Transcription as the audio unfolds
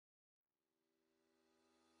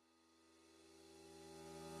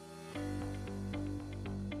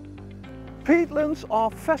Peatlands are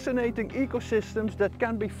fascinating ecosystems that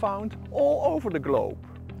can be found all over the globe.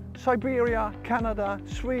 Siberia, Canada,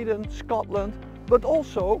 Sweden, Scotland, but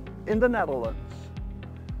also in the Netherlands.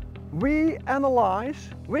 We analyze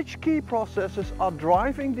which key processes are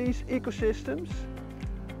driving these ecosystems.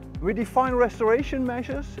 We define restoration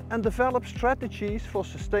measures and develop strategies for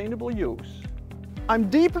sustainable use. I'm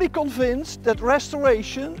deeply convinced that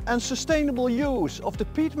restoration and sustainable use of the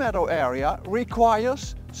peat meadow area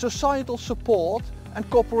requires societal support and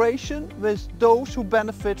cooperation with those who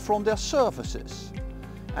benefit from their services.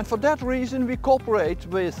 And for that reason we cooperate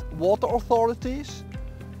with water authorities,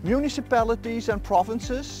 municipalities and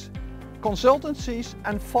provinces, consultancies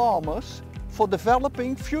and farmers for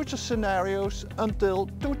developing future scenarios until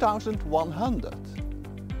 2100.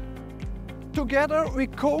 Together we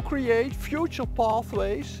co-create future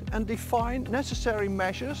pathways and define necessary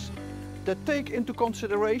measures that take into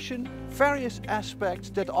consideration various aspects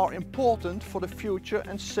that are important for the future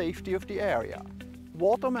and safety of the area.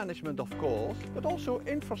 Water management of course, but also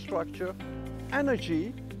infrastructure,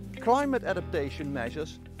 energy, climate adaptation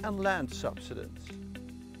measures and land subsidence.